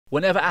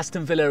Whenever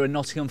Aston Villa and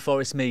Nottingham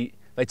Forest meet,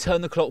 they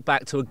turn the clock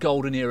back to a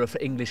golden era for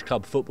English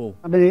club football.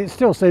 I mean, it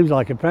still seems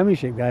like a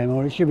Premiership game,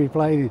 or it should be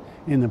played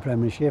in the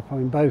Premiership. I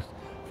mean, both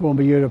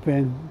former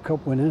European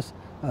Cup winners,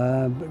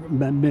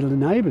 middle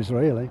neighbours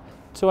really.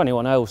 To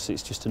anyone else,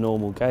 it's just a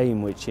normal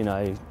game, which, you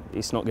know,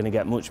 it's not going to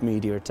get much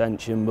media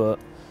attention, but,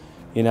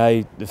 you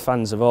know, the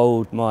fans of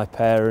old, my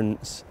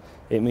parents,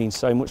 it means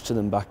so much to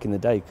them back in the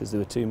day because there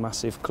were two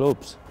massive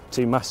clubs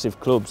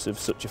of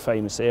such a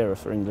famous era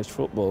for English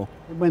football.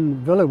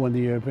 When Villa won the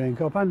European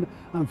Cup and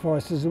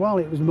Forest as well,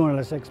 it was more or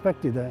less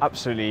expected there.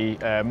 Absolutely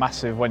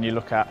massive when you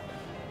look at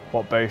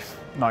what both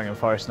Nottingham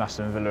Forest and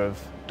Aston Villa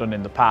have done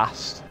in the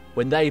past.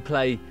 When they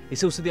play,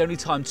 it's also the only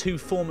time two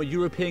former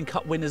European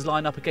Cup winners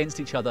line up against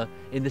each other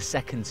in the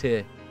second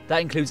tier.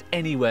 That includes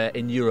anywhere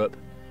in Europe,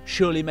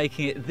 surely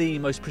making it the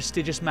most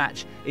prestigious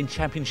match in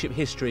Championship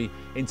history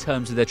in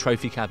terms of their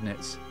trophy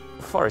cabinets.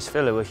 Forest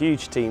Villa were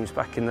huge teams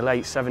back in the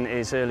late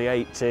 70s, early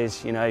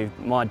 80s. You know,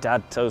 my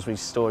dad tells me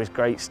stories,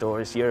 great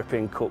stories,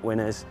 European Cup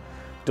winners,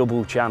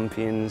 double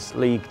champions,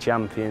 league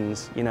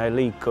champions, you know,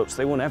 league cups,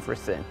 they won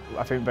everything.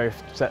 I think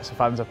both sets of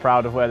fans are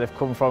proud of where they've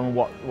come from and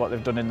what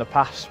they've done in the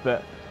past,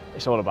 but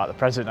it's all about the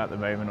present at the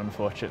moment,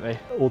 unfortunately.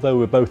 Although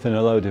we're both in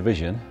a low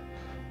division,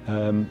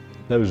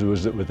 those of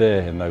us that were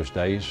there in those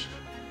days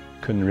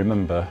couldn't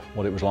remember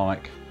what it was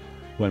like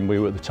when we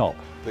were at the top.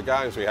 The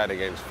games we had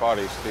against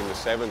Forest in the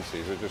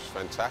 70s were just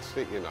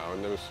fantastic, you know,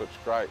 and there was such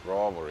great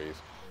rivalries.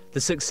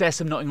 The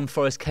success of Nottingham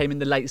Forest came in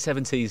the late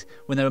 70s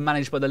when they were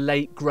managed by the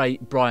late,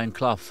 great Brian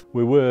Clough.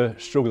 We were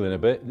struggling a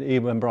bit,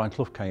 even when Brian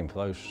Clough came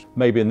for those.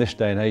 Maybe in this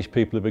day and age,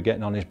 people would be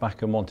getting on his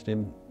back and wanted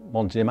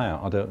him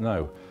out, I don't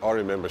know. I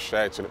remember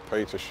shouting at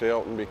Peter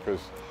Shilton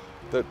because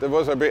there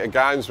was a bit of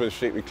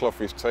gamesmanship with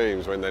Clough's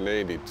teams when they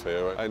needed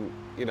to, and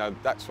you know,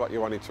 that's what you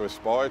wanted to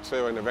aspire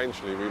to, and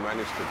eventually we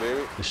managed to do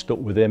it. They stuck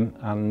with him,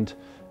 and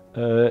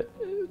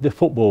the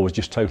football was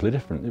just totally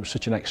different. It was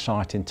such an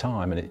exciting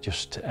time, and it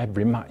just,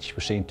 every match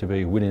we seemed to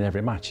be winning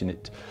every match, and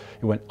it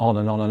went on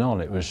and on and on.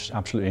 It was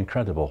absolutely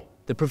incredible.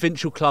 The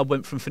provincial club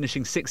went from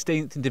finishing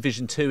 16th in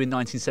Division 2 in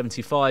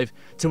 1975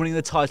 to winning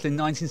the title in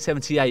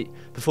 1978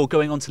 before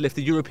going on to lift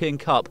the European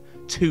Cup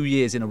 2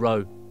 years in a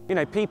row. You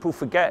know, people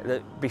forget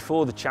that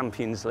before the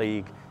Champions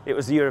League, it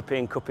was the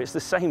European Cup. It's the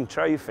same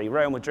trophy.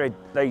 Real Madrid,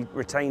 they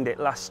retained it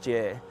last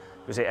year.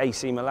 Was it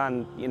AC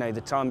Milan, you know,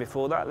 the time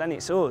before that? Then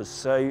it's us.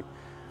 So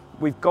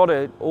we've got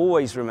to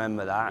always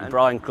remember that. And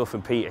Brian Clough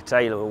and Peter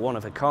Taylor were one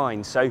of a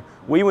kind. So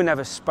we were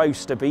never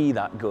supposed to be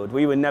that good.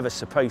 We were never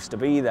supposed to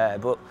be there,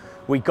 but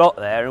we got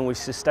there and we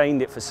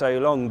sustained it for so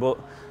long. But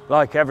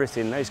like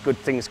everything, those good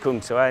things come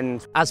to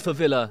end. As for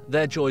Villa,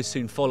 their joys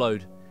soon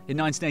followed. In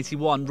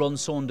 1981, Ron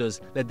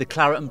Saunders led the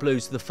Claret and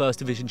Blues to the First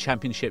Division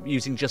Championship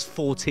using just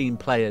 14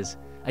 players.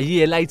 A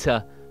year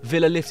later,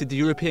 Villa lifted the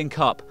European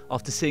Cup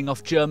after seeing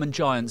off German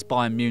giants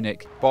Bayern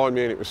Munich. Bayern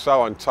Munich was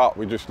so on top,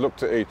 we just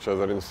looked at each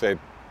other and said,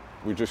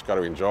 we've just got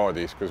to enjoy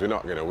this because we're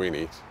not going to win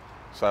it.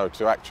 So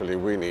to actually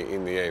win it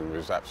in the end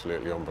was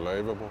absolutely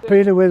unbelievable.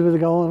 Peter with the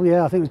goal,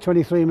 yeah, I think it was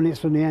 23 minutes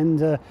from the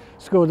end,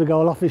 scored the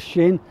goal off his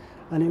shin,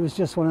 and it was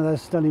just one of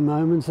those stunning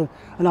moments.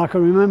 And I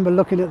can remember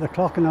looking at the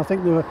clock, and I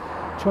think there were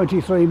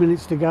 23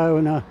 minutes to go,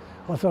 and I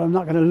thought, I'm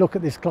not going to look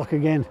at this clock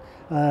again.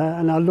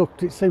 And I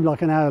looked, it seemed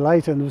like an hour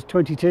later, and there was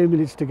 22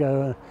 minutes to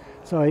go.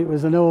 So it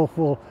was an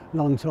awful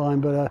long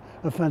time, but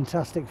a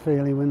fantastic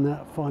feeling when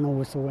that final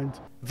whistle went.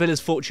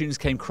 Villa's fortunes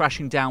came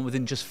crashing down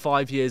within just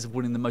 5 years of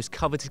winning the most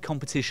coveted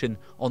competition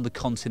on the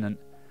continent.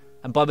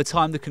 And by the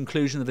time the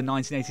conclusion of the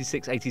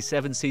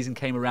 1986-87 season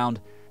came around,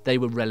 they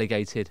were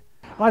relegated.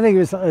 I think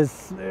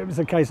it was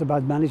a case of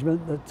bad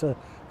management that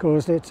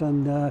caused it,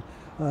 and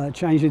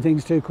changing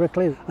things too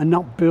quickly and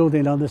not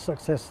building on the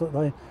success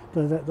that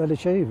they'd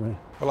achieved. Really.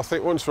 Well, I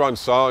think once Ron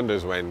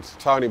Saunders went,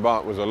 Tony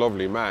Barton was a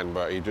lovely man,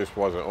 but he just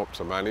wasn't up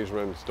to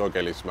management. Doug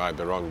Ellis made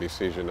the wrong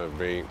decision of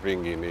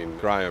bringing in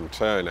Graham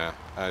Turner,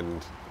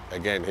 and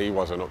again, he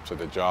wasn't up to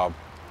the job,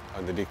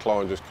 and the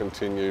decline just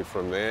continued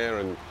from there,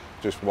 and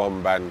just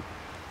one bad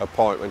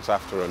appointment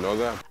after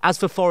another. As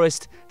for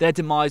Forest, their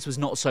demise was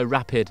not so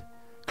rapid.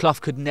 Clough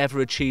could never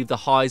achieve the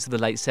highs of the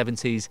late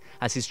 70s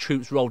as his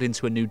troops rolled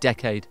into a new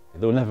decade.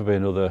 There will never be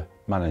another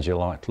manager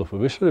like Clough.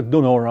 We've sort of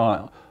done all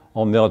right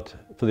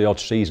for the odd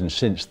season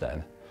since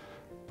then,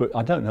 but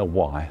I don't know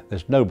why.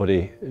 There's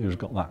nobody who's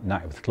got that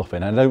knack with Clough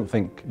in. I don't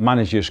think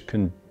managers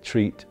can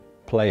treat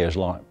players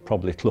like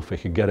probably Clough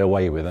could get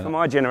away with it. For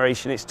my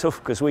generation, it's tough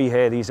because we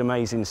hear these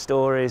amazing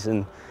stories,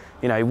 and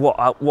you know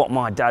what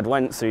my dad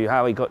went through,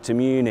 how he got to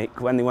Munich,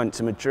 when they went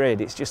to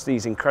Madrid. It's just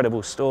these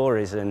incredible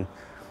stories, and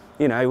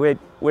you know,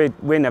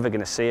 we're never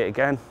going to see it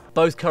again.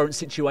 Both current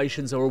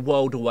situations are a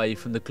world away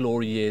from the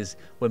glory years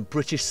when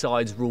British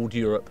sides ruled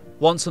Europe.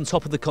 Once on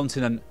top of the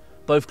continent,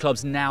 both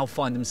clubs now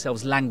find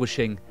themselves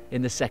languishing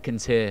in the second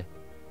tier,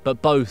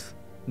 but both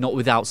not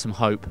without some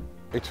hope.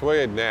 It's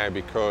weird now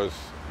because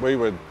we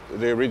were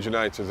the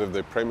originators of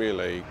the Premier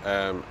League,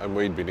 and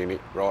we'd been in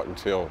it right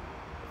until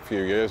a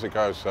few years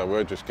ago, so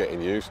we're just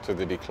getting used to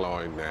the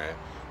decline now,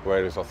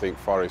 whereas I think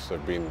Forest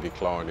have been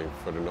declining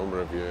for a number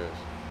of years.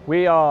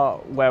 We are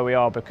where we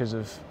are because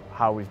of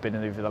how we've been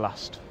over the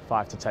last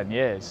 5 to 10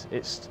 years.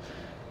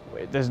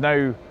 There's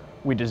no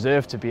we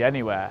deserve to be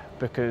anywhere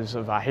because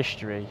of our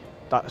history.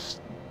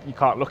 You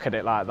can't look at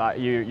it like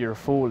that. You're a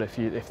fool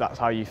if that's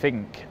how you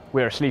think.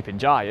 We're a sleeping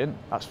giant,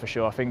 that's for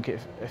sure. I think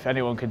if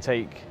anyone can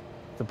take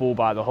the bull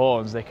by the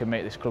horns, they can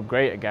make this club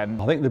great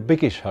again. I think the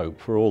biggest hope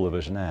for all of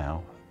us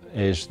now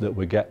is that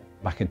we get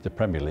back into the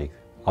Premier League.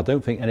 I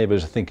don't think any of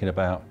us are thinking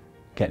about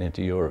getting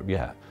into Europe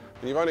yet.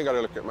 You've only got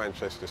to look at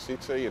Manchester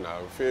City, you know,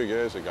 a few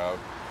years ago,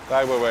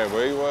 they were where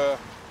we were,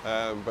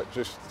 but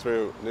just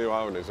through new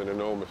owners and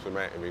enormous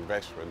amount of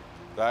investment,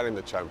 they're in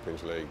the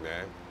Champions League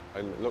now.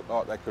 And look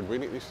like they could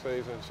win it this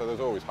season, so there's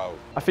always hope.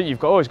 I think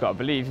you've always got to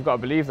believe. You've got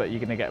to believe that you're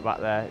going to get back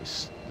there.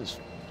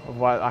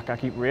 Otherwise, like I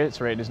keep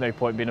reiterating, there's no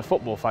point being a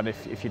football fan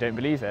if you don't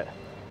believe it.